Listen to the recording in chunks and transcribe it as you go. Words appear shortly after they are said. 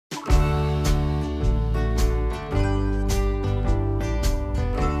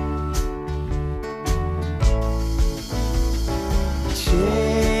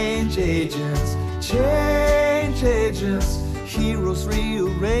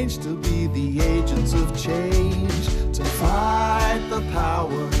change, to be the agents of change, to fight the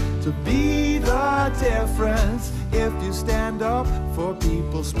power, to be the difference. If you stand up for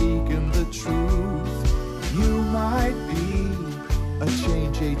people speaking the truth, you might be a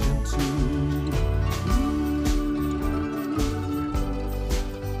change agent too.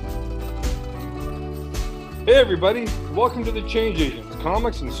 Hey everybody, welcome to the Change Agents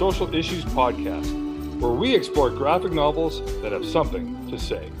Comics and Social Issues podcast, where we explore graphic novels that have something to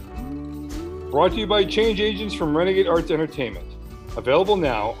say. Brought to you by Change Agents from Renegade Arts Entertainment. Available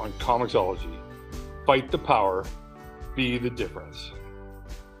now on Comixology. Fight the power, be the difference.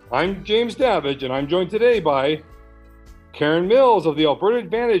 I'm James Davidge, and I'm joined today by Karen Mills of the Alberta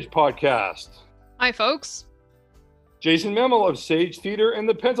Advantage podcast. Hi, folks. Jason Memel of Sage Theatre and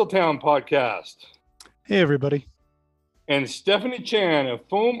the Penciltown podcast. Hey, everybody. And Stephanie Chan of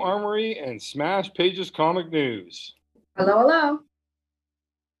Foam Armory and Smash Pages Comic News. Hello, hello.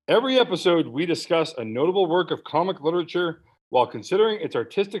 Every episode, we discuss a notable work of comic literature while considering its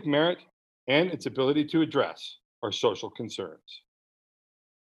artistic merit and its ability to address our social concerns.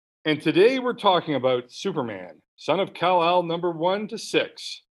 And today we're talking about Superman, Son of Kal-El number 1 to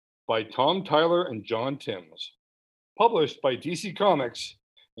 6 by Tom Tyler and John Timms, published by DC Comics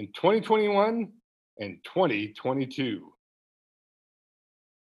in 2021 and 2022.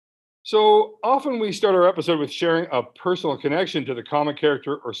 So often we start our episode with sharing a personal connection to the comic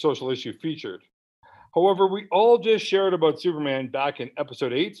character or social issue featured. However, we all just shared about Superman back in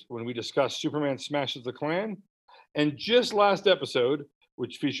episode 8 when we discussed Superman Smashes the Klan. And just last episode,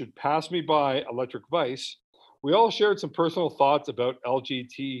 which featured Pass Me By Electric Vice, we all shared some personal thoughts about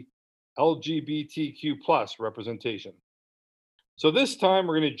LGBTQ plus representation. So this time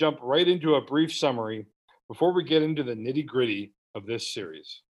we're going to jump right into a brief summary before we get into the nitty-gritty of this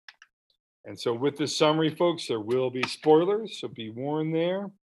series. And so with this summary, folks, there will be spoilers, so be warned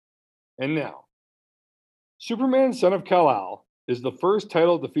there. And now, Superman, Son of Kal-El is the first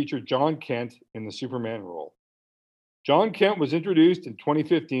title to feature John Kent in the Superman role. John Kent was introduced in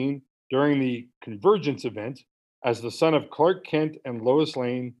 2015 during the Convergence event as the son of Clark Kent and Lois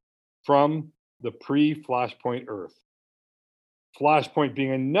Lane from the pre-Flashpoint Earth. Flashpoint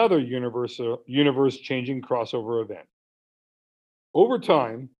being another universe-changing crossover event. Over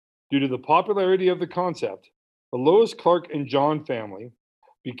time, due to the popularity of the concept, the Lois, Clark, and John family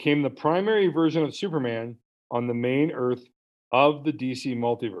became the primary version of Superman on the main Earth of the DC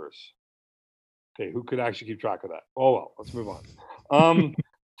multiverse. Okay, who could actually keep track of that? Oh well, let's move on.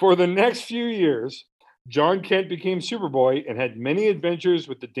 For the next few years, John Kent became Superboy and had many adventures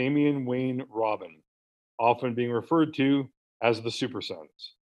with the Damian Wayne Robin, often being referred to as the Super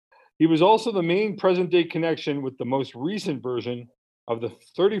Sons. He was also the main present-day connection with the most recent version of the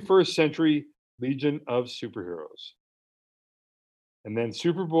 31st century Legion of Superheroes. And then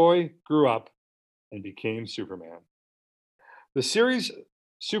Superboy grew up and became Superman. The series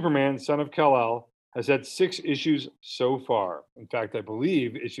Superman, Son of Kal-El has had 6 issues so far. In fact, I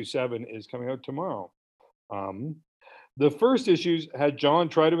believe issue 7 is coming out tomorrow. The first issues had John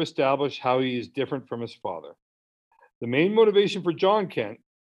try to establish how he is different from his father. The main motivation for John Kent,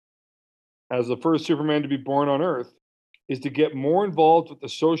 as the first Superman to be born on Earth, is to get more involved with the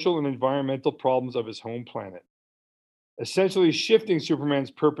social and environmental problems of his home planet, essentially shifting Superman's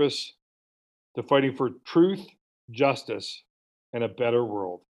purpose to fighting for truth, justice, and a better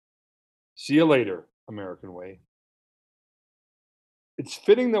world. See you later, American way. It's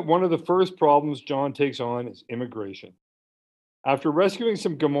fitting that one of the first problems John takes on is immigration. After rescuing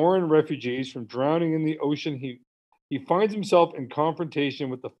some Gamoran refugees from drowning in the ocean, he finds himself in confrontation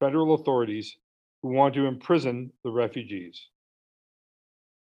with the federal authorities who want to imprison the refugees.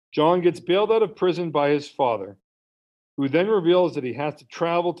 John gets bailed out of prison by his father, who then reveals that he has to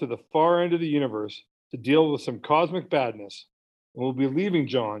travel to the far end of the universe to deal with some cosmic badness and will be leaving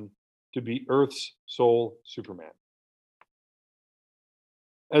John to be Earth's sole Superman.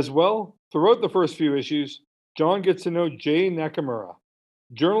 As well, throughout the first few issues, John gets to know Jay Nakamura,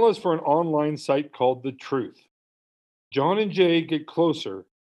 journalist for an online site called The Truth. John and Jay get closer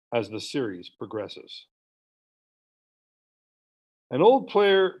as the series progresses. An old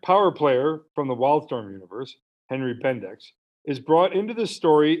power player from the Wildstorm universe, Henry Bendix, is brought into the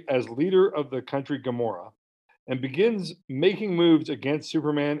story as leader of the country Gamora and begins making moves against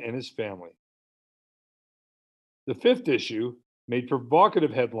Superman and his family. The 5th issue made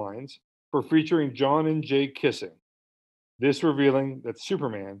provocative headlines for featuring John and Jay kissing, this revealing that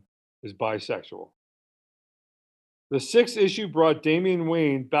Superman is bisexual. The 6th issue brought Damian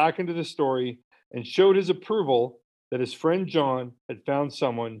Wayne back into the story and showed his approval that his friend John had found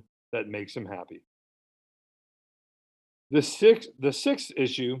someone that makes him happy. The sixth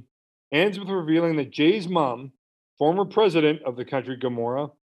issue ends with revealing that Jay's mom, former president of the country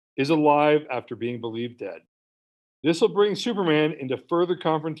Gamora, is alive after being believed dead. This will bring Superman into further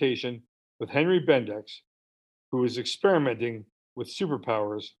confrontation with Henry Bendix, who is experimenting with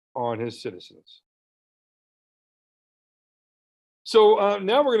superpowers on his citizens. So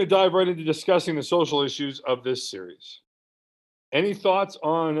now we're going to dive right into discussing the social issues of this series. Any thoughts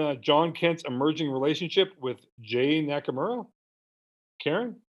on John Kent's emerging relationship with Jay Nakamura?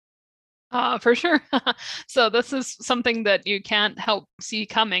 Karen? For sure. So this is something that you can't help see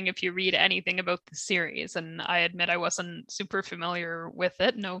coming if you read anything about the series. And I admit I wasn't super familiar with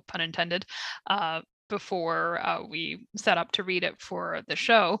it, no pun intended, before we set up to read it for the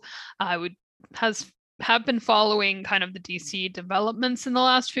show. I would have been following kind of the DC developments in the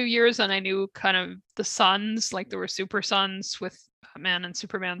last few years, and I knew kind of the sons, like there were super sons with Batman and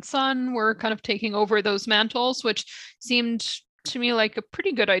Superman's son were kind of taking over those mantles, which seemed to me like a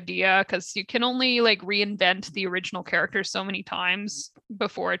pretty good idea because you can only like reinvent the original character so many times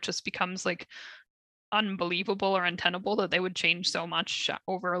before it just becomes like unbelievable or untenable that they would change so much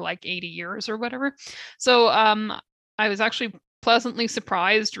over like 80 years or whatever. So I was actually pleasantly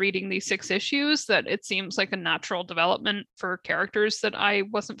surprised reading these 6 issues that it seems like a natural development for characters that I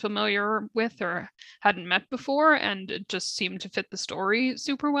wasn't familiar with or hadn't met before, and it just seemed to fit the story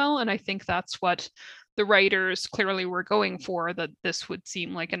super well. And I think that's what the writers clearly were going for, that this would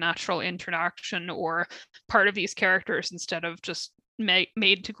seem like a natural interaction or part of these characters instead of just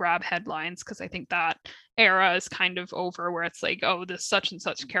made to grab headlines, because I think that era is kind of over where it's like, oh, this such and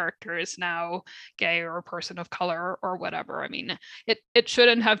such character is now gay or a person of color or whatever. I mean, it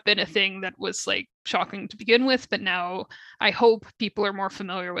shouldn't have been a thing that was like shocking to begin with, but now I hope people are more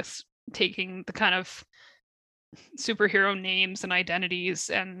familiar with taking the kind of superhero names and identities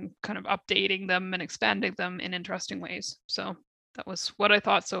and kind of updating them and expanding them in interesting ways. So that was what I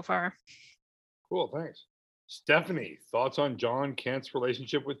thought so far. Cool, thanks. Stephanie, thoughts on John Kent's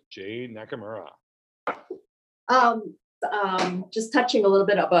relationship with Jay Nakamura? Just touching a little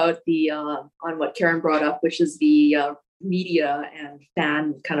bit about the on what Karen brought up, which is the media and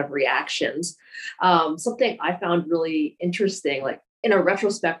fan kind of reactions. Something I found really interesting, like in a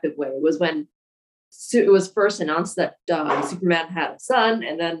retrospective way, was when it was first announced that Superman had a son,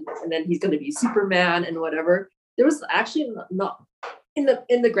 and then he's going to be Superman and whatever. There was actually not in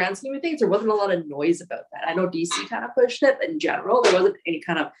the grand scheme of things, there wasn't a lot of noise about that. I know DC kind of pushed it, but in general, there wasn't any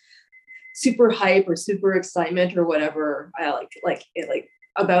kind of super hype or super excitement or whatever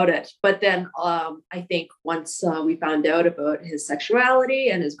about it. But then I think once we found out about his sexuality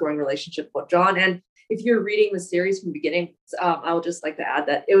and his growing relationship with John, and if you're reading the series from the beginning, I would just like to add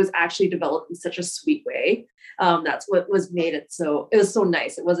that it was actually developed in such a sweet way. That's what was made it so, it was so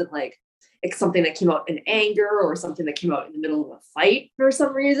nice. It wasn't like it's something that came out in anger or something that came out in the middle of a fight for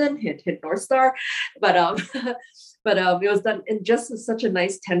some reason, hint North Star. But it was done in just such a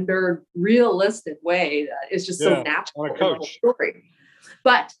nice, tender, realistic way that it's just so natural in the whole story.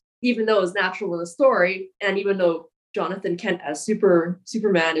 But even though it's natural in the story, and even though Jonathan Kent as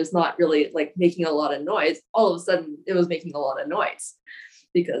Superman is not really like making a lot of noise, all of a sudden it was making a lot of noise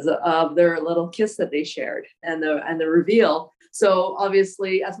because of their little kiss that they shared and the reveal. So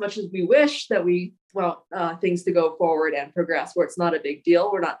obviously, as much as we wish that we want things to go forward and progress where it's not a big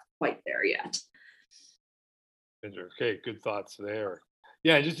deal, we're not quite there yet. Okay, good thoughts there.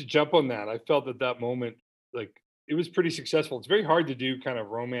 Yeah, just to jump on that, I felt that moment, like it was pretty successful. It's very hard to do kind of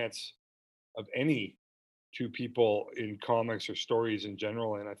romance of any two people in comics or stories in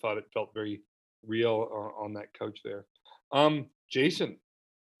general, and I thought it felt very real on that couch there. Jason,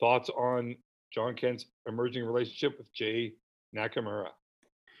 thoughts on John Kent's emerging relationship with Jay Nakamura?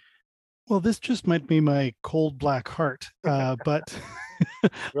 Well, this just might be my cold black heart, but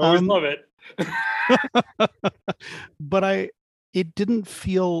we always love it. But it didn't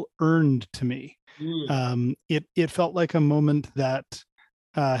feel earned to me. It felt like a moment that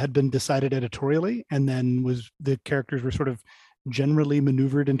had been decided editorially, and then the characters were sort of generally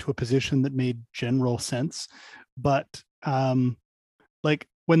maneuvered into a position that made general sense. But like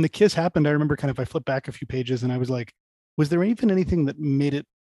when the kiss happened, I remember I flipped back a few pages and I was like, was there even anything that made it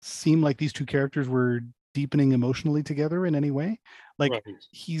seem like these two characters were deepening emotionally together in any way? Like right.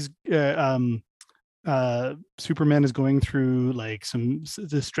 He's Superman is going through like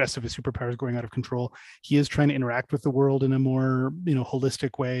the stress of his superpowers going out of control. He is trying to interact with the world in a more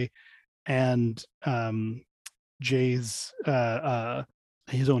holistic way, and Jay's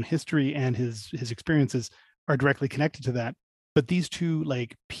his own history and his experiences are directly connected to that. But these two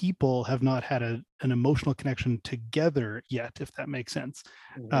like people have not had an emotional connection together yet, if that makes sense.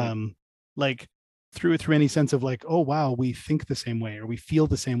 Mm-hmm. Like through any sense of like, oh wow, we think the same way or we feel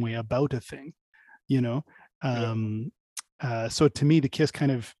the same way about a thing, you know. So to me, the kiss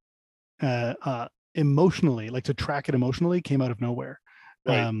kind of emotionally, like to track it emotionally, came out of nowhere.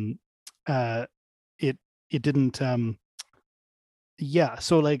 Right. It didn't. Yeah.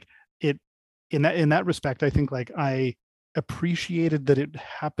 So like it in that respect, I think like I appreciated that it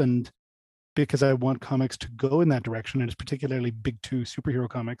happened because I want comics to go in that direction, and it's particularly big two superhero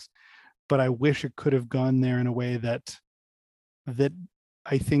comics. But I wish it could have gone there in a way that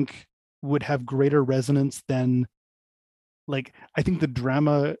I think would have greater resonance than, like, I think the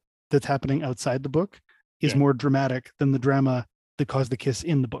drama that's happening outside the book is Yeah. more dramatic than the drama that caused the kiss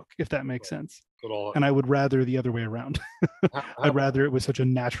in the book, if that makes sense. And I would rather the other way around. I'd rather it was such a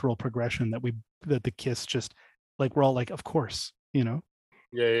natural progression that the kiss just, like, we're all like, of course, you know.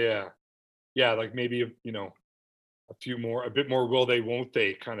 Yeah, like maybe, a bit more will they, won't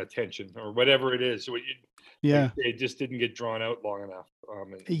they kind of tension or whatever it is. So Yeah. it just didn't get drawn out long enough.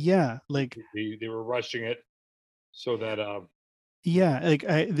 And Yeah, like they were rushing it so that yeah, like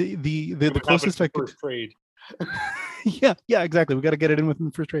the it would happen closest in I could first trade. yeah, exactly. We got to get it in within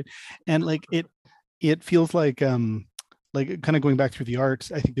the first trade. And like it feels like kind of going back through the art,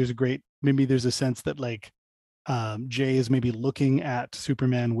 I think maybe there's a sense that like Jay is maybe looking at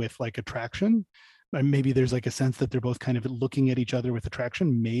Superman with like attraction. And maybe there's like a sense that they're both kind of looking at each other with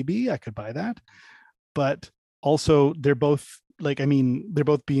attraction. Maybe I could buy that. But also they're both like, I mean, they're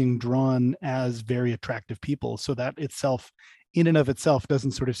both being drawn as very attractive people. So that itself, in and of itself,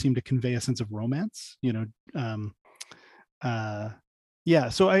 doesn't sort of seem to convey a sense of romance, you know. Yeah,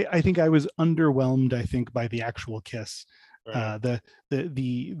 so I think I was underwhelmed, I think, by the actual kiss. Right.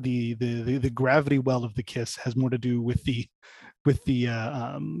 The gravity well of the kiss has more to do with the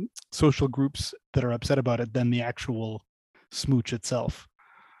social groups that are upset about it than the actual smooch itself.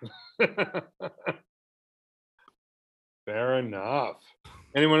 Fair enough.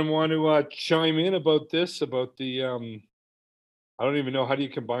 Anyone want to chime in about this? About the I don't even know, how do you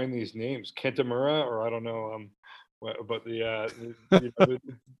combine these names? Kentamura, or I don't know. What about there's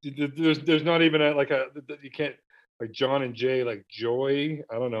not even you can't, like John and Jay, like Joy.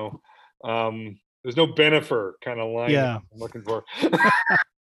 I don't know. There's no Benifer kind of line Yeah. I'm looking for.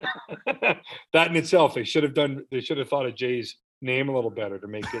 That in itself, they should have thought of Jay's name a little better to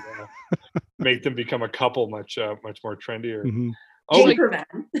make it make them become a couple much more trendier. Mhm. Oh, Japerman.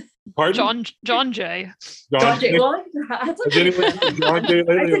 pardon? John Jay. John Jay. Jay. Well, that's Has anyone seen John Jay I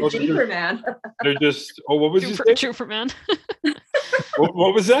lately? said Japerman. They're just. Oh, what was you say? Superman.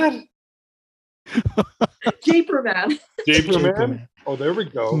 What was that? Japerman. Japerman. Oh, there we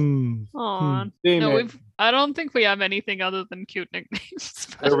go. Aw. Hey, No, man. I don't think we have anything other than cute nicknames.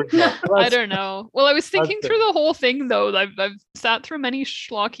 There we go. I don't know. Well, I was thinking that's through the whole thing though. I've sat through many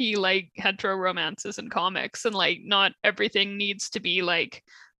schlocky like hetero romances and comics, and like not everything needs to be like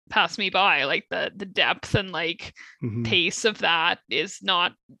pass me by. Like the depth and like Mhm. pace of that is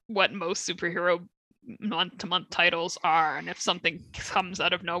not what most superhero month-to-month titles are. And if something comes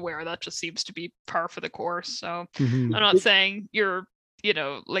out of nowhere, that just seems to be par for the course. So Mhm. I'm not saying you're,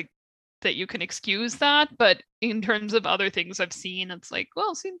 like that you can excuse that, but in terms of other things I've seen, it's like,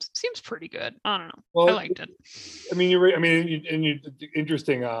 well, seems pretty good. I don't know. Well, I liked it. I mean, you're right. I mean,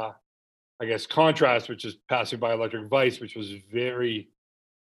 interesting. I guess contrast, which is Passing by Electric Vice, which was very,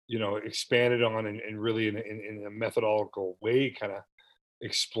 expanded on and really in a methodological way, kind of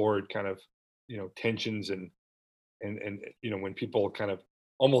explored kind of, tensions and when people kind of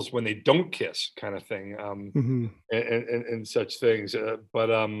almost when they don't kiss kind of thing, Mhm. and such things.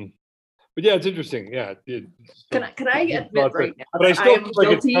 But yeah, it's interesting. Yeah. Can I admit But right now I that I still am feel like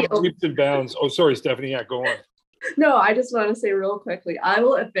it's guilty come of leaps and bounds. Oh, sorry, Stephanie. Yeah, go on. No, I just want to say real quickly, I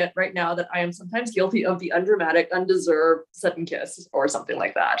will admit right now that I am sometimes guilty of the undramatic, undeserved sudden kiss or something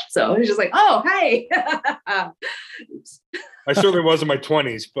like that. So it's just like, oh, hey. Oops. I certainly was in my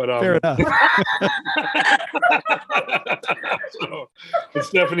 20s, but Fair enough. so, and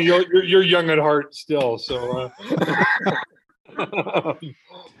Stephanie, you're young at heart still. So,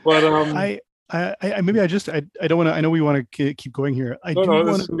 but I maybe I don't want to. I know we want to keep going here. no,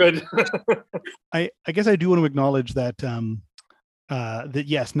 this is good. I guess I do want to acknowledge that that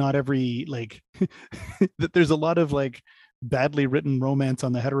yes, not every like that there's a lot of like badly written romance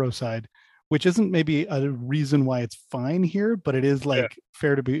on the hetero side, which isn't maybe a reason why it's fine here, but it is like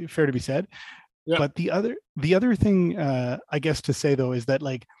fair to be said. Yeah. But the other thing I guess to say though is that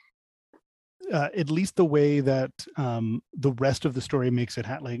like at least the way that the rest of the story makes it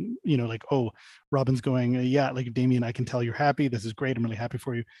like, oh, Robin's going, yeah, like Damian, I can tell you're happy. This is great. I'm really happy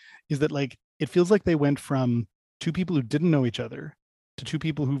for you. Is that like, it feels like they went from two people who didn't know each other to two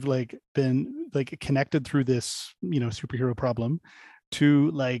people who've like been like connected through this, superhero problem, to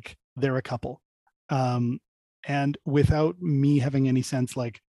like they're a couple. And without me having any sense,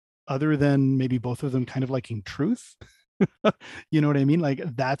 like, other than maybe both of them kind of liking truth, you know what I mean? Like,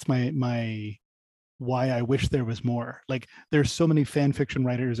 that's my why I wish there was more. Like, there's so many fan fiction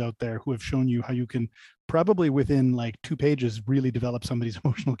writers out there who have shown you how you can probably within like 2 pages really develop somebody's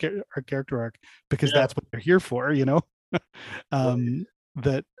emotional character arc, because that's what they're here for,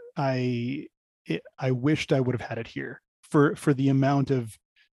 that I wished I would have had it here for the amount of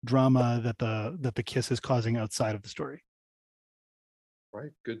drama that the kiss is causing outside of the story.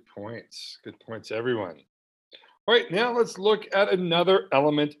 Right. Good points. Good points, everyone. All right. Now let's look at another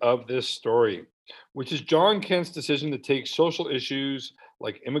element of this story, which is John Kent's decision to take social issues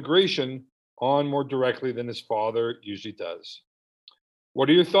like immigration on more directly than his father usually does. What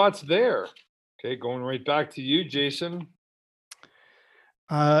are your thoughts there? Okay, going right back to you, Jason.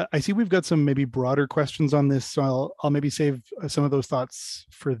 I see we've got some maybe broader questions on this, so I'll maybe save some of those thoughts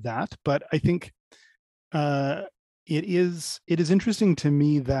for that. But I think it is interesting to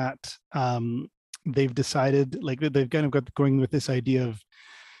me that they've decided, like, they've kind of got going with this idea of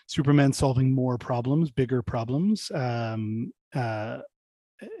Superman solving more problems, bigger problems, and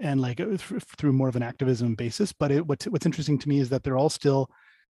like through more of an activism basis. But what's interesting to me is that they're all still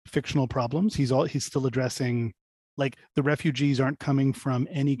fictional problems. He's still addressing, like, the refugees aren't coming from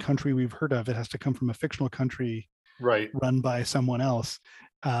any country we've heard of. It has to come from a fictional country, right, run by someone else,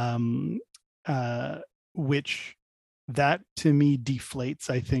 which that to me deflates,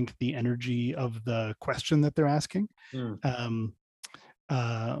 I think, the energy of the question that they're asking. There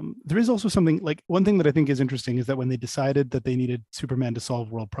is also something, like, one thing that I think is interesting is that when they decided that they needed Superman to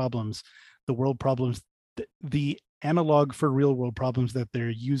solve world problems, the analog for real world problems that they're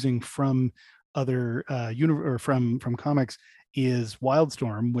using from other from comics is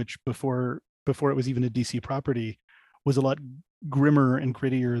Wildstorm, which before it was even a DC property was a lot grimmer and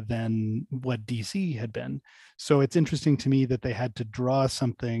grittier than what DC had been. So it's interesting to me that they had to draw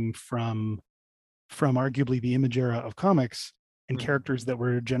something from arguably the Image era of comics and characters that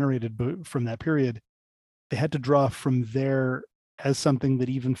were generated from that period. They had to draw from there as something that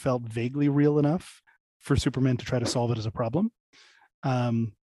even felt vaguely real enough for Superman to try to solve it as a problem. So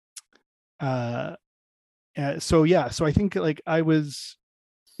I think, like, I was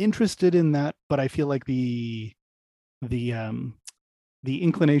interested in that, but I feel like the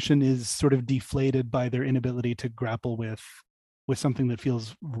inclination is sort of deflated by their inability to grapple with something that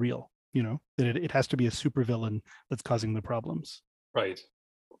feels real, that it has to be a supervillain that's causing the problems. Right.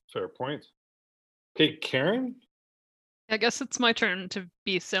 Fair point. Okay, Karen? I guess it's my turn to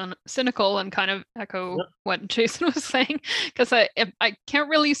be cynical and kind of echo what Jason was saying, because I can't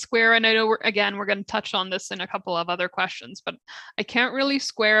really square, and I know we're going to touch on this in a couple of other questions, but I can't really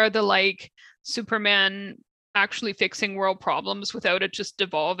square the, like, Superman actually fixing world problems without it just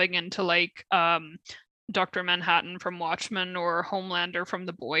devolving into, like, Dr. Manhattan from Watchmen or Homelander from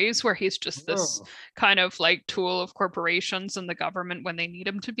The Boys, where he's just this kind of like tool of corporations and the government when they need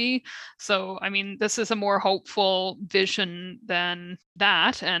him to be. So, I mean, this is a more hopeful vision than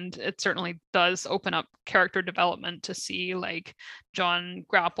that. And it certainly does open up character development to see, like, John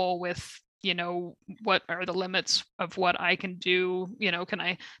grapple with, what are the limits of what I can do? Can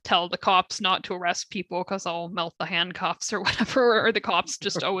I tell the cops not to arrest people because I'll melt the handcuffs or whatever, or the cops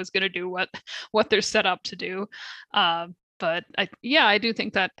just always going to do what they're set up to do? But I do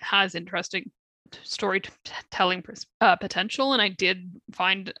think that has interesting storytelling potential, and I did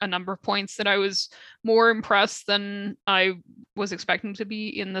find a number of points that I was more impressed than I was expecting to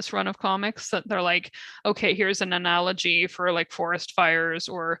be in this run of comics, that they're like, okay, here's an analogy for, like, forest fires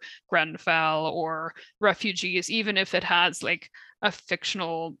or Grenfell or refugees, even if it has, like, a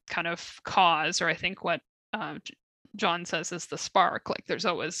fictional kind of cause, or I think what John says is the spark. Like, there's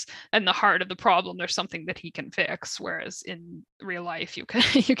always, in the heart of the problem, there's something that he can fix, whereas in real life you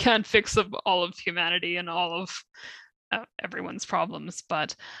can't fix all of humanity and all of everyone's problems.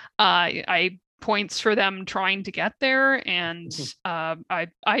 But I points for them trying to get there, and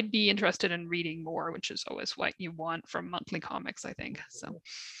I'd be interested in reading more, which is always what you want from monthly comics, I think. So,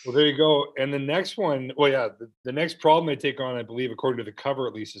 well, there you go. And the next one, the next problem they take on, I believe, according to the cover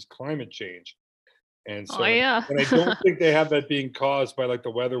at least, is climate change. And so, and I don't think they have that being caused by, like,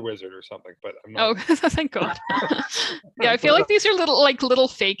 the Weather Wizard or something. But I'm not. Oh, thank God. I feel like these are little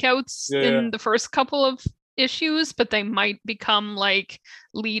fake outs in the first couple of issues, but they might become like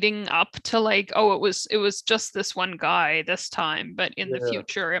leading up to like, oh, it was just this one guy this time, but in the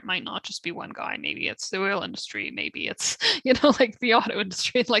future it might not just be one guy. Maybe it's the oil industry, maybe it's like the auto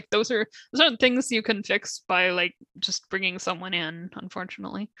industry. Like those aren't things you can fix by like just bringing someone in,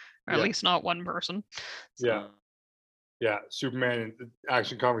 unfortunately, or at least not one person. So. Yeah, Superman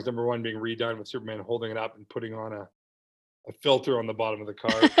Action Comics #1 being redone with Superman holding it up and putting on a filter on the bottom of the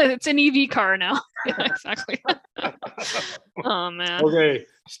car. It's an EV car now. Yeah, exactly. Oh man. Okay,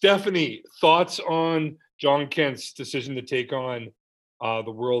 Stephanie, thoughts on John Kent's decision to take on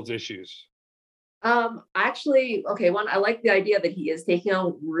the world's issues? Actually, okay, one, I like the idea that he is taking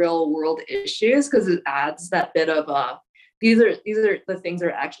on real world issues because it adds that bit of these are the things that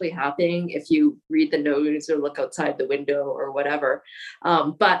are actually happening if you read the news or look outside the window or whatever.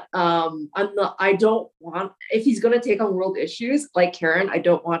 But I don't want, if he's going to take on world issues like Karen, I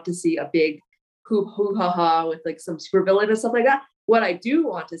don't want to see a big hoo ha ha with like some supervillain and stuff like that. What I do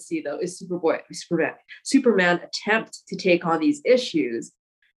want to see though is Superman attempt to take on these issues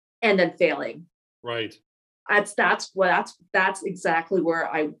and then failing. Right. That's exactly where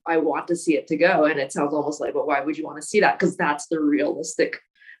I want to see it to go. And it sounds almost like, well, why would you want to see that? Because that's the realistic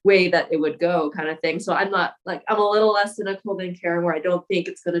way that it would go, kind of thing. So I'm a little less cynical than Karen, where I don't think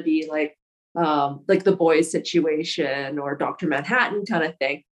it's going to be like the Boys situation or Dr. Manhattan kind of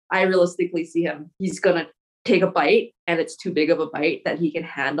thing. I realistically see he's going to take a bite, and it's too big of a bite that he can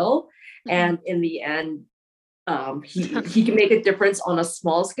handle. Mm-hmm. And in the end, he can make a difference on a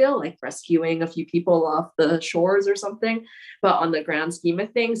small scale, like rescuing a few people off the shores or something. But on the grand scheme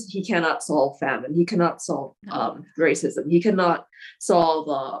of things, he cannot solve famine. He cannot solve racism. He cannot solve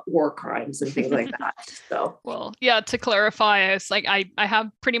war crimes and things like that. So, well, yeah, to clarify, it's like I have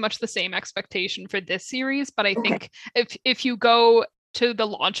pretty much the same expectation for this series, but I think if you go to the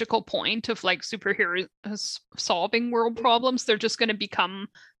logical point of like superheroes solving world problems, they're just going to become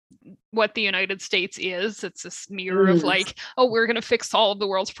what the United States is. It's this mirror of like, oh, we're going to fix all of the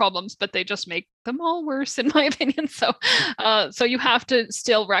world's problems, but they just make them all worse, in my opinion. So so you have to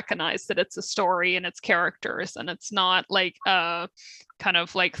still recognize that it's a story and it's characters, and it's not like kind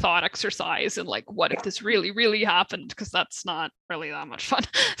of like thought exercise and like, what if this really, really happened? Because that's not really that much fun.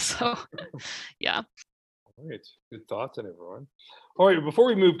 So yeah. All right. Good thoughts on everyone. All right, before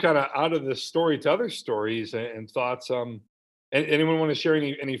we move kind of out of this story to other stories and thoughts, anyone want to share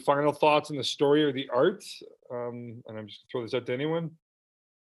any final thoughts on the story or the art? And I'm just gonna throw this out to anyone.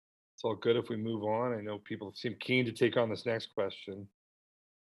 It's all good if we move on. I know people seem keen to take on this next question.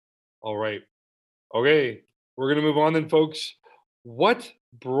 All right. Okay, we're gonna move on then, folks. What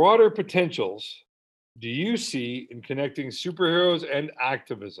broader potentials do you see in connecting superheroes and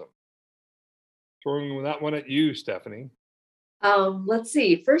activism? Throwing that one at you, Stephanie. Let's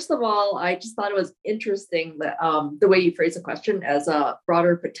see. First of all, I just thought it was interesting that the way you phrase the question as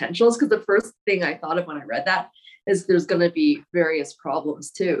broader potentials, because the first thing I thought of when I read that is there's going to be various problems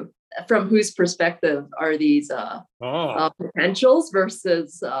too. From whose perspective are these potentials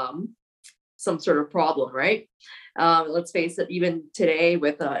versus some sort of problem, right? Let's face it, even today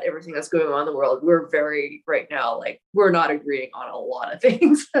with everything that's going on in the world, we're right now, like we're not agreeing on a lot of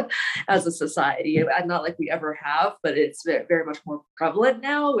things as a society. Not like we ever have, but it's very much more prevalent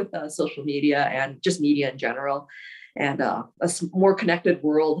now with social media and just media in general, and a more connected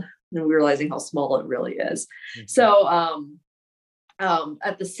world, and realizing how small it really is. Mm-hmm. So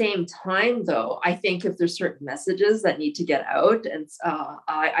at the same time, though, I think if there's certain messages that need to get out, and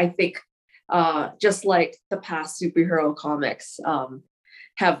I think just like the past superhero comics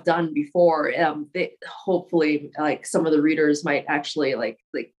have done before, they hopefully like some of the readers might actually like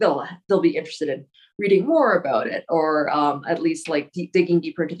they'll be interested in reading more about it, or at least like digging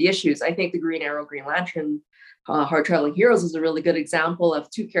deeper into the issues. I think the Green Arrow, Green Lantern, Hard Traveling Heroes is a really good example of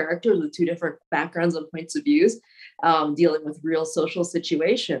two characters with two different backgrounds and points of views, dealing with real social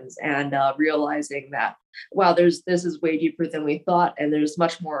situations, and realizing that, wow, this is way deeper than we thought, and there's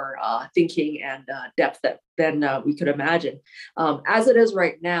much more thinking and depth than we could imagine. As it is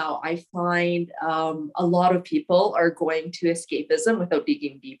right now, I find a lot of people are going to escapism without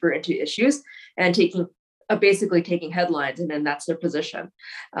digging deeper into issues and basically taking headlines, and then that's their position.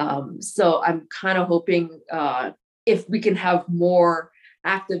 So I'm kind of hoping if we can have more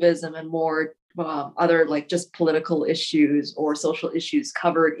activism and more other like just political issues or social issues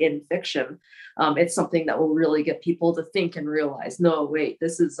covered in fiction, it's something that will really get people to think and realize, no, wait,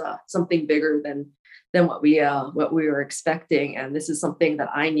 this is something bigger than what we were expecting, and this is something that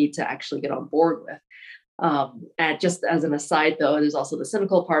I need to actually get on board with. And just as an aside, though, there's also the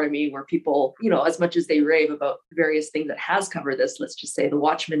cynical part of me where people, as much as they rave about various things that has covered this, let's just say the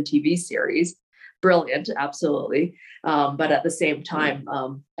Watchmen TV series, brilliant, absolutely. But at the same time,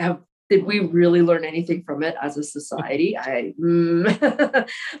 did we really learn anything from it as a society? I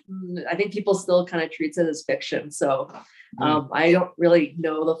think people still kind of treats it as fiction. So I don't really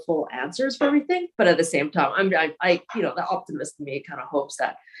know the full answers for everything, but at the same time, the optimist in me kind of hopes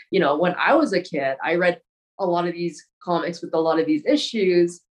that, when I was a kid, I read a lot of these comics with a lot of these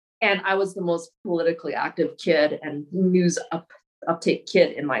issues, and I was the most politically active kid and news uptake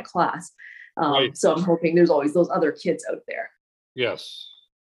kid in my class. Right. So I'm hoping there's always those other kids out there. Yes.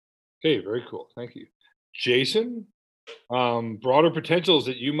 Okay, very cool. Thank you. Jason, broader potentials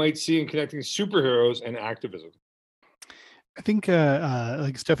that you might see in connecting superheroes and activism. I think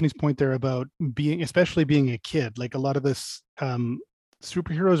like Stephanie's point there about especially being a kid, like a lot of this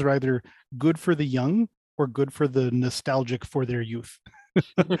superheroes are either good for the young or good for the nostalgic for their youth.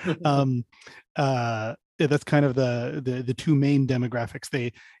 That's kind of the two main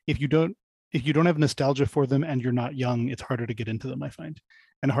demographics. If you don't have nostalgia for them and you're not young, it's harder to get into them, I find,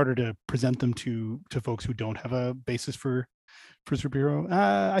 and harder to present them to folks who don't have a basis for superhero.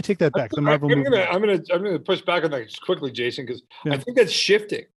 I take that back. The Marvel movie. I'm gonna push back on that just quickly, Jason, because I think that's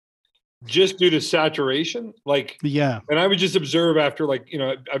shifting just due to saturation. And I would just observe after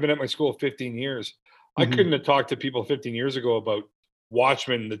I've been at my school 15 years. I couldn't have talked to people 15 years ago about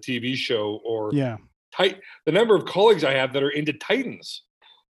Watchmen, the TV show, or the number of colleagues I have that are into Titans,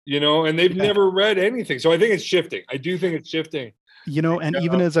 and they've never read anything. So I think it's shifting. I do think it's shifting. And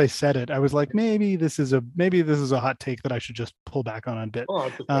even as I said it, I was like, maybe this is a hot take that I should just pull back on a bit.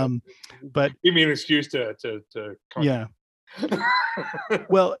 But give me an excuse to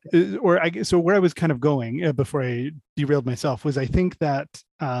well, so where I was kind of going before I derailed myself was I think that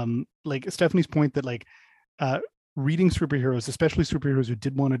like Stephanie's point that reading superheroes, especially superheroes who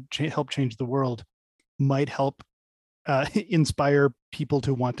did want to help change the world, might help inspire people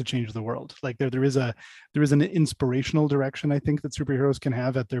to want to change the world. Like there is an inspirational direction I think that superheroes can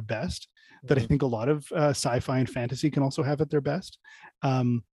have at their best, that I think a lot of sci-fi and fantasy can also have at their best,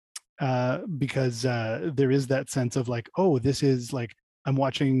 because there is that sense of this is I'm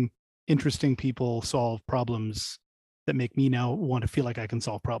watching interesting people solve problems that make me now want to feel like I can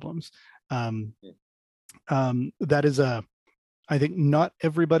solve problems. That is I think not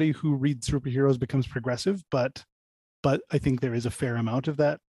everybody who reads superheroes becomes progressive, but I think there is a fair amount of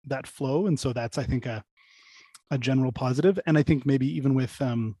that flow, and so that's I think a general positive. And I think maybe even with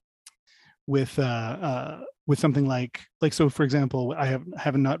something like so, for example, I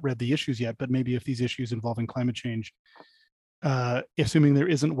have not read the issues yet, but maybe if these issues involving climate change, assuming there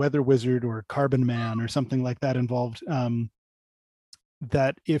isn't Weather Wizard or Carbon Man or something like that involved,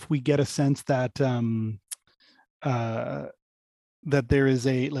 that if we get a sense that that there is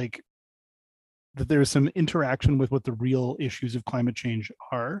that there is some interaction with what the real issues of climate change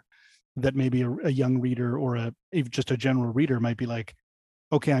are, that maybe a young reader or just a general reader might be like,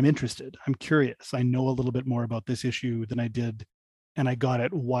 okay, I'm interested, I'm curious, I know a little bit more about this issue than I did, and I got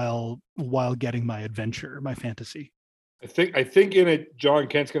it while getting my adventure, my fantasy. I think in it, John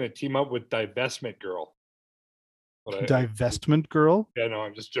Kent's going to team up with Divestment Girl. Divestment Girl? Yeah, no,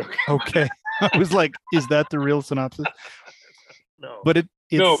 I'm just joking. Okay. I was like, is that the real synopsis? No. But it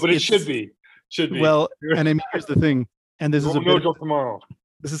should be. Well, and I mean, here's the thing, and this is tomorrow.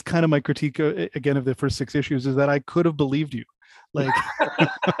 This is kind of my critique again of the first 6 issues, is that I could have believed you. Well,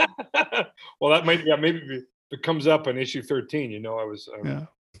 that maybe if it comes up in issue 13, I was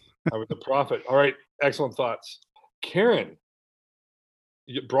the prophet. All right, excellent thoughts. Karen,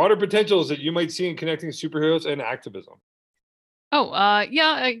 broader potentials that you might see in connecting superheroes and activism.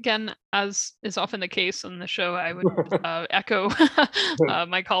 Again, as is often the case on the show, I would echo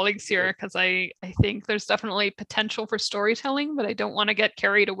my colleagues here, because I think there's definitely potential for storytelling, but I don't want to get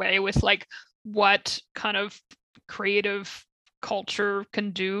carried away with what kind of creative culture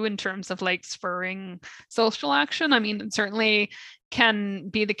can do in terms of spurring social action. I mean, it certainly can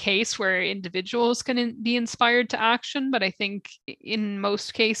be the case where individuals can be inspired to action, but I think in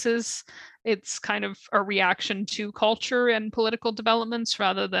most cases it's kind of a reaction to culture and political developments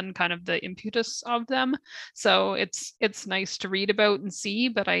rather than kind of the impetus of them. So it's nice to read about and see,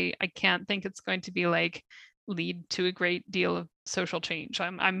 but I can't think it's going to be lead to a great deal of social change.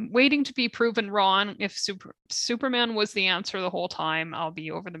 I'm waiting to be proven wrong. If Superman was the answer the whole time, I'll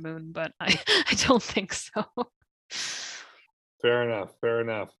be over the moon, but I don't think so. Fair enough.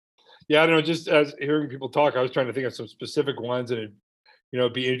 Yeah, I don't know, just as hearing people talk, I was trying to think of some specific ones, and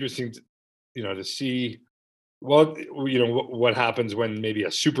it'd be interesting to see what happens when maybe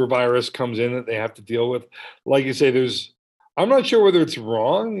a super virus comes in that they have to deal with. Like you say, I'm not sure whether it's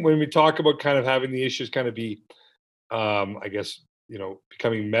wrong when we talk about kind of having the issues kind of be I guess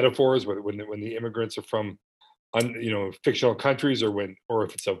becoming metaphors when the immigrants are from fictional countries, or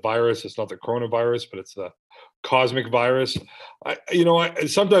if it's a virus, it's not the coronavirus, but it's the cosmic virus.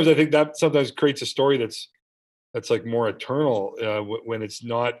 Sometimes I think that sometimes creates a story that's like more eternal when it's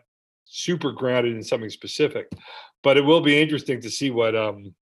not super grounded in something specific. But it will be interesting to see what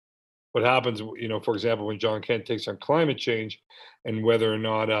happens. For example, when John Kent takes on climate change, and whether or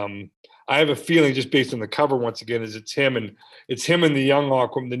not I have a feeling, just based on the cover once again, is it's him and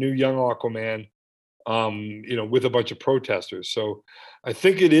the new young Aquaman. With a bunch of protesters. So I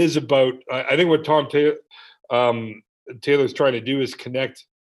think it is about, I think what Tom Taylor's trying to do is connect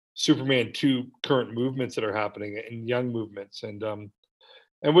Superman to current movements that are happening, and young movements. And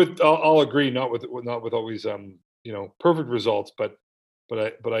I'll agree, not with always, perfect results, but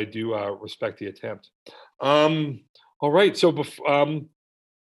I do respect the attempt. All right. So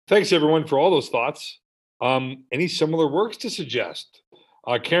thanks everyone for all those thoughts. Any similar works to suggest?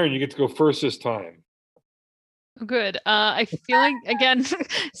 Karen, you get to go first this time. Good. I feel like, again,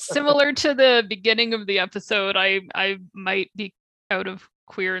 similar to the beginning of the episode, I might be out of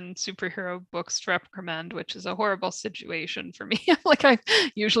queer and superhero books to reprimand, which is a horrible situation for me. Like, I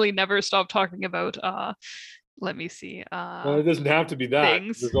usually never stop talking about let me see. Well, it doesn't have to be that.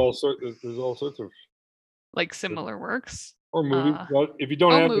 Things. There's all sorts of like similar works. Or movies. Well, if you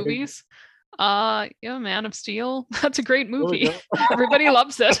don't have movies. Man of Steel. That's a great movie. Everybody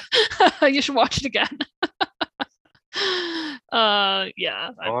loves it. You should watch it again. I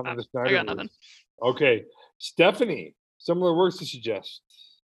got nothing. Okay, Stephanie, similar works to suggest.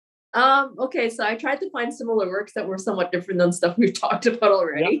 Okay, so I tried to find similar works that were somewhat different than stuff we've talked about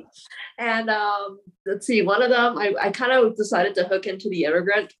already. Yep. And let's see, one of them, I kind of decided to hook into the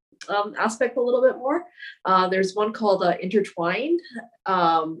immigrant aspect a little bit more. There's one called Intertwined.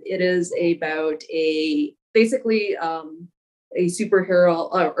 It is about basically a superhero,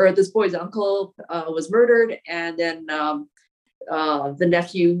 or this boy's uncle was murdered, and then the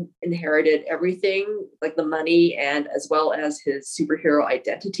nephew inherited everything, like the money, and as well as his superhero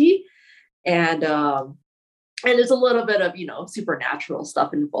identity. And there's a little bit of supernatural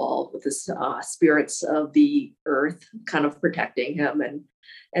stuff involved with this spirits of the earth kind of protecting him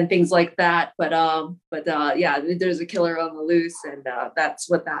and things like that. But there's a killer on the loose, and that's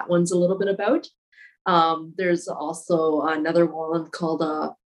what that one's a little bit about. There's also another one called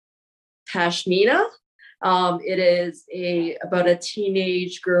Pashmina. It is about a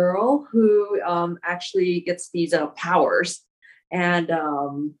teenage girl who actually gets these powers, and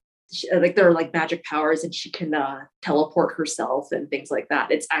they're like magic powers, and she can teleport herself and things like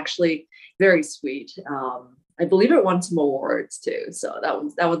that. It's actually very sweet. I believe it won some awards too, so that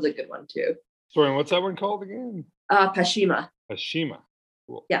one's a good one too. Sorry, what's that one called again? Pashima.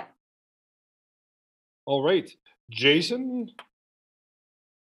 Cool. Yeah. All right, Jason.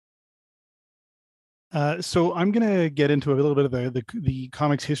 So I'm gonna get into a little bit of the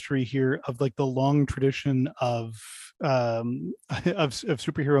comics history here of like the long tradition of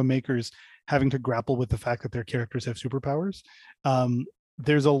superhero makers having to grapple with the fact that their characters have superpowers.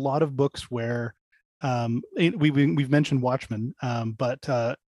 There's a lot of books where we've mentioned Watchmen, but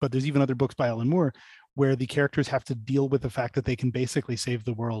there's even other books by Alan Moore where the characters have to deal with the fact that they can basically save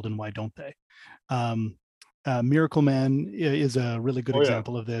the world, and why don't they? Miracle Man is a really good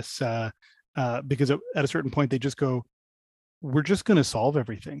example of this, because at a certain point they just go, we're just going to solve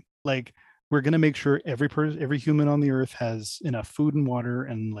everything. Like, we're going to make sure every human on the earth has enough food and water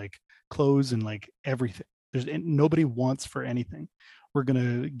and like clothes and like everything. Nobody wants for anything. We're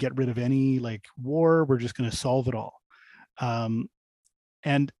going to get rid of any like war. We're just going to solve it all.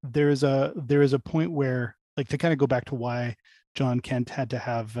 And there is a point where, like, to kind of go back to why John Kent had to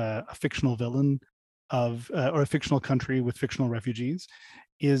have a fictional villain or a fictional country with fictional refugees,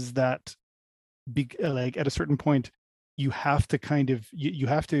 is that like at a certain point you have to kind of you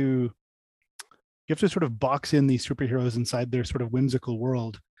have to sort of box in these superheroes inside their sort of whimsical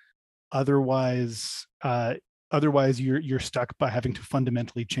world. Otherwise you're stuck by having to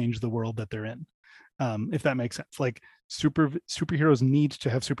fundamentally change the world that they're in. If that makes sense. Like, superheroes need to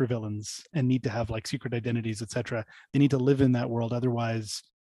have supervillains and need to have like secret identities, etc. They need to live in that world. Otherwise,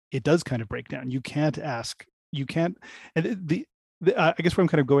 it does kind of break down. I guess where I'm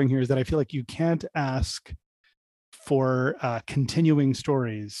kind of going here is that I feel like you can't ask for continuing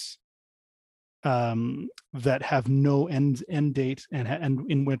stories that have no end date and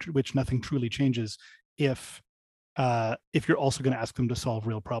in which nothing truly changes if you're also going to ask them to solve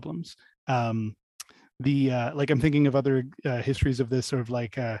real problems. Like, I'm thinking of other histories of this, sort of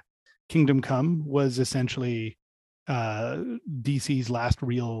like Kingdom Come was essentially DC's last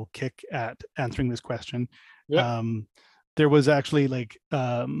real kick at answering this question. Yeah. there was actually like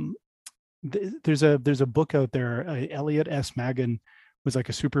there's a book out there. Elliot S. Magan was like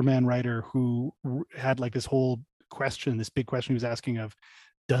a Superman writer who had like this whole question, this big question he was asking of,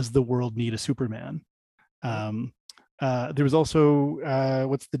 does the world need a Superman? There was also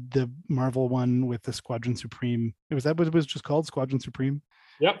what's the Marvel one with the Squadron Supreme? Was that what it was just called, Squadron Supreme?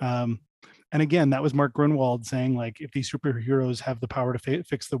 Yep. And again, that was Mark Grunwald saying, like, if these superheroes have the power to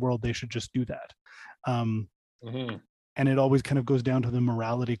fix the world, they should just do that. And it always kind of goes down to the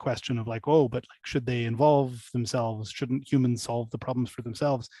morality question of like, oh, but like, should they involve themselves? Shouldn't humans solve the problems for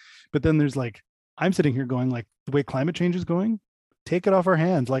themselves? But then there's like, I'm sitting here going like, the way climate change is going, take it off our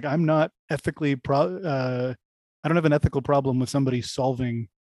hands. Like, I'm not ethically I don't have an ethical problem with somebody solving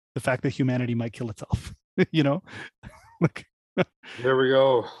the fact that humanity might kill itself, you know? Like, there we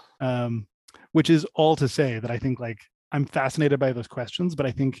go. Which is all to say that I think like I'm fascinated by those questions, but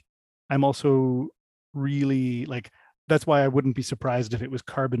I think I'm also really like, that's why I wouldn't be surprised if it was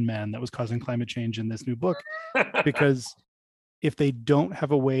Carbon Man that was causing climate change in this new book, because if they don't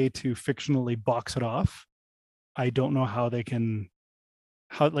have a way to fictionally box it off, I don't know how they can,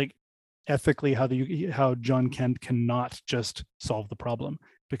 how like ethically, how John Kent cannot just solve the problem,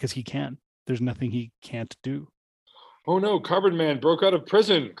 because he can. There's nothing he can't do. Oh no, Carbon Man broke out of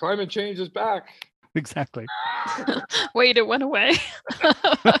prison. Climate change is back. Exactly. Wait, it went away.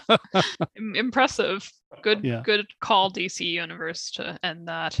 Impressive. Good call, DC Universe, to end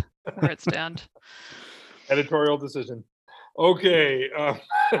that where it stand. Editorial decision. Okay.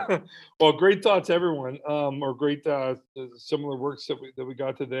 Well, great thoughts, everyone. Or great similar works that we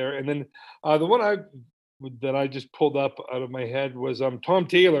got to there. And then the one that I just pulled up out of my head was Tom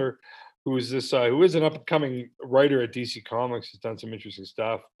Taylor, who is an up-and-coming writer at DC Comics. He's done some interesting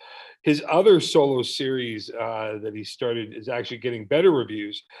stuff. His other solo series that he started is actually getting better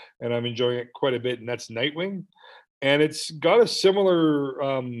reviews, and I'm enjoying it quite a bit, and that's Nightwing. And it's got a similar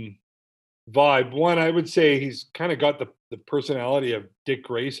vibe. One, I would say he's kind of got the personality of Dick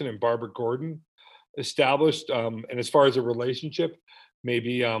Grayson and Barbara Gordon established, and as far as a relationship,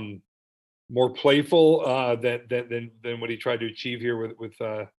 maybe more playful than what he tried to achieve here with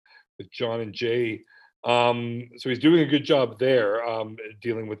John and Jay. So he's doing a good job there,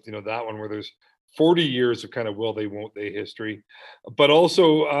 dealing with that one where there's 40 years of kind of will they won't they history, but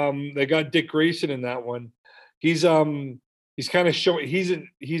also they got Dick Grayson in that one. He's kind of showing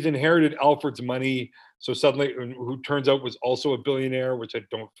he's inherited Alfred's money, so suddenly, who turns out was also a billionaire, which I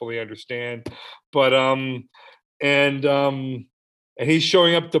don't fully understand, but and he's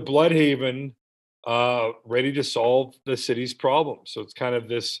showing up to Bloodhaven ready to solve the city's problems. So it's kind of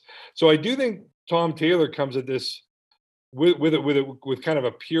this. So I do think Tom Taylor comes at this with kind of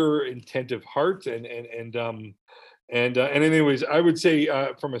a pure, intentive heart, and anyways, I would say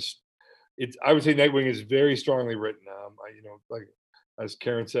I would say Nightwing is very strongly written. Like as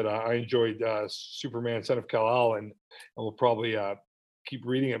Karen said, I enjoyed Superman, Son of Kal-El, and we'll probably keep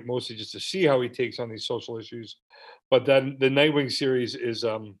reading it mostly just to see how he takes on these social issues. But then the Nightwing series is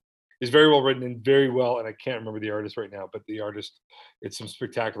very well written and very well, and I can't remember the artist right now, but the artist, it's some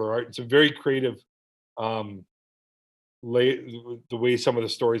spectacular art. It's a very creative the way some of the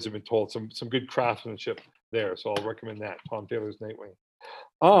stories have been told, some good craftsmanship there. So I'll recommend that, Tom Taylor's Nightwing.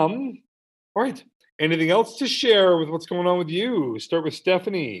 All right. Anything else to share with what's going on with you? Start with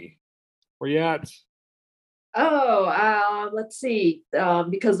Stephanie. Where you at? Let's see.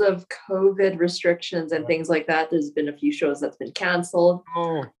 Because of COVID restrictions and things like that, there's been a few shows that's been canceled.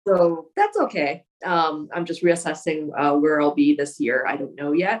 Oh. So that's okay. I'm just reassessing where I'll be this year. I don't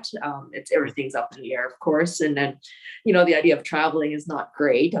know yet. Everything's up in the air, of course. And then, the idea of traveling is not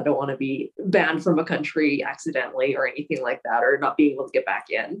great. I don't want to be banned from a country accidentally or anything like that, or not being able to get back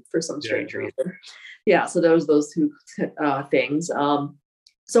in for some strange reason. Yeah. So there was those two things.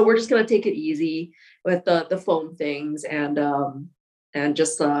 So we're just going to take it easy with the phone things and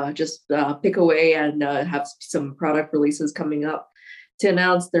just pick away and have some product releases coming up to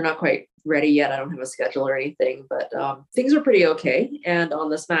announce. They're not quite ready yet. I don't have a schedule or anything, but things are pretty okay. And on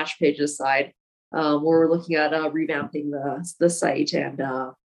the Smash Pages side, we're looking at revamping the site and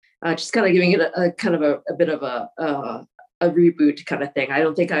just kind of giving it a kind of a bit of a reboot kind of thing. I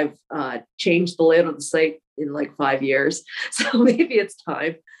don't think I've changed the layout of the site in like 5 years. So maybe it's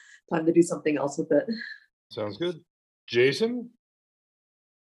time to do something else with it. Sounds good. Jason?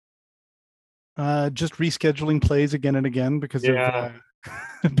 Just rescheduling plays again and again because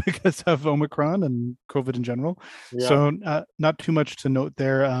of Omicron and COVID in general. Yeah. So not too much to note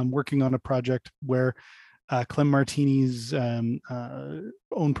there. I'm working on a project where Clem Martini's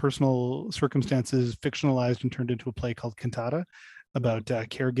own personal circumstances fictionalized and turned into a play called Cantata. about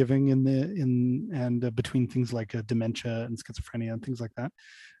caregiving and between things like dementia and schizophrenia and things like that.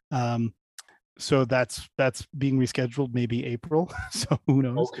 So that's being rescheduled, maybe April. So who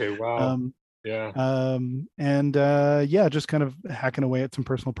knows? Okay, wow. Yeah. Yeah, just kind of hacking away at some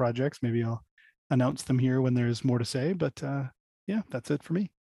personal projects. Maybe I'll announce them here when there's more to say. But yeah, that's it for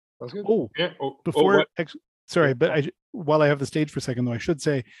me. That's good. Oh, Yeah. before, sorry, but while I have the stage for a second, though, I should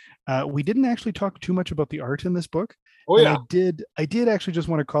say we didn't actually talk too much about the art in this book. Oh, and yeah. I did actually just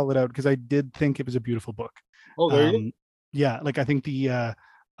want to call it out because I did think it was a beautiful book. Oh, there you go. Yeah, like I think the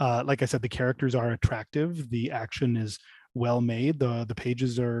like I said, the characters are attractive. The action is well made. The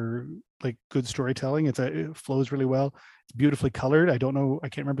pages are like good storytelling. It flows really well. It's beautifully colored. I don't know, I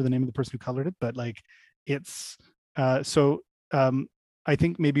can't remember the name of the person who colored it, but like it's I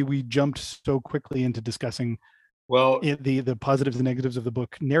think maybe we jumped so quickly into discussing the positives and negatives of the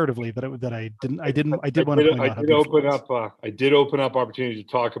book narratively that I did want to point out. I did open up opportunity to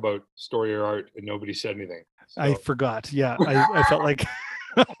talk about story or art, and nobody said anything. So. I forgot. Yeah, I felt like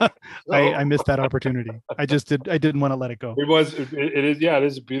I missed that opportunity. I didn't want to let it go. It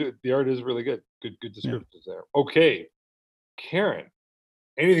is beautiful. The art is really good. Good descriptions there. Okay, Karen,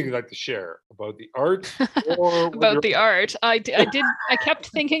 anything you'd like to share about the art or about the art? I kept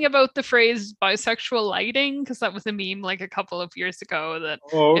thinking about the phrase bisexual lighting because that was a meme like a couple of years ago that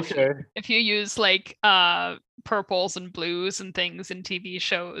if you use like purples and blues and things in TV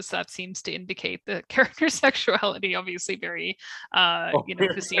shows, that seems to indicate the character's sexuality. Obviously very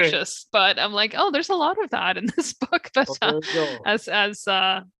facetious, but I'm like, oh, there's a lot of that in this book. But as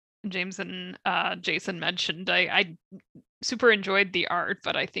James and Jason mentioned, I super enjoyed the art,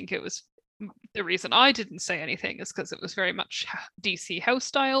 but I think it was the reason I didn't say anything is because it was very much DC house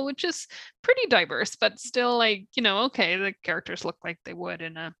style, which is pretty diverse, but still like, okay, the characters look like they would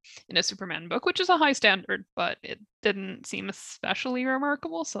in a Superman book, which is a high standard, but it didn't seem especially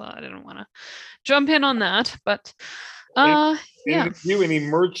remarkable, so I didn't want to jump in on that. But any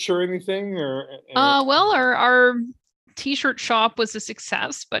merch or anything well, our t-shirt shop was a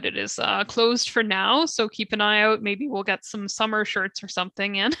success, but it is closed for now, so keep an eye out. Maybe we'll get some summer shirts or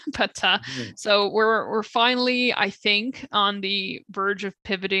something in. But so we're finally, I think, on the verge of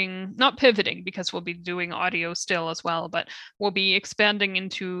not pivoting because we'll be doing audio still as well, but we'll be expanding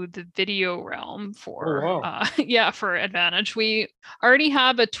into the video realm for for Advantage. We already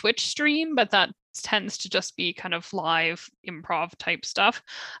have a Twitch stream, but that tends to just be kind of live improv type stuff.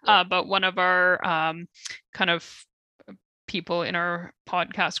 But one of our kind of people in our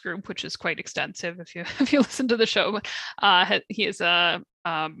podcast group, which is quite extensive if you listen to the show, he is a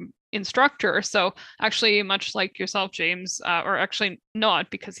instructor, so actually much like yourself, James, or actually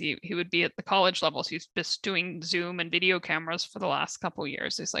not, because he would be at the college level, so he's just doing Zoom and video cameras for the last couple of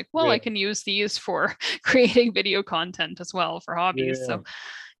years. He's like, well, I can use these for creating video content as well for hobbies.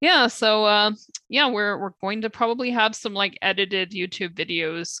 We're going to probably have some like edited YouTube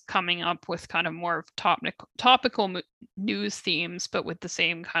videos coming up with kind of more of topical news themes, but with the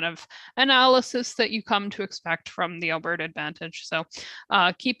same kind of analysis that you come to expect from the Alberta Advantage. So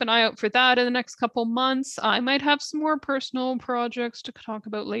keep an eye out for that in the next couple months. I might have some more personal projects to talk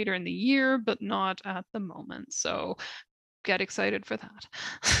about later in the year, but not at the moment. So get excited for that.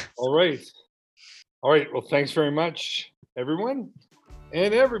 All right. Well, thanks very much, everyone.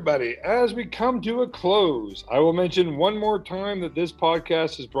 And everybody, as we come to a close, I will mention one more time that this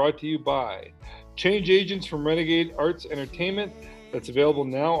podcast is brought to you by Change Agents from Renegade Arts Entertainment, that's available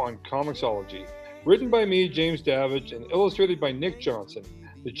now on Comixology. Written by me, James Davidge, and illustrated by Nick Johnson,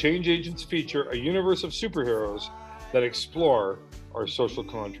 the Change Agents feature a universe of superheroes that explore our social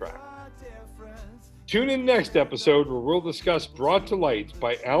contract. Tune in next episode where we'll discuss Brought to Light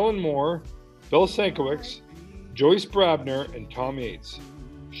by Alan Moore, Bill Sienkiewicz, Joyce Brabner, and Tom Yates.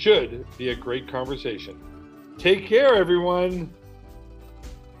 Should be a great conversation. Take care, everyone.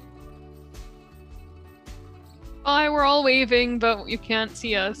 Bye, we're all waving, but you can't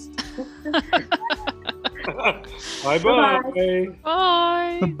see us. Bye-bye.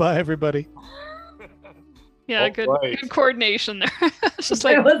 Bye. Bye, everybody. Yeah, good coordination there. It's just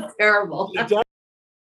like, it was terrible.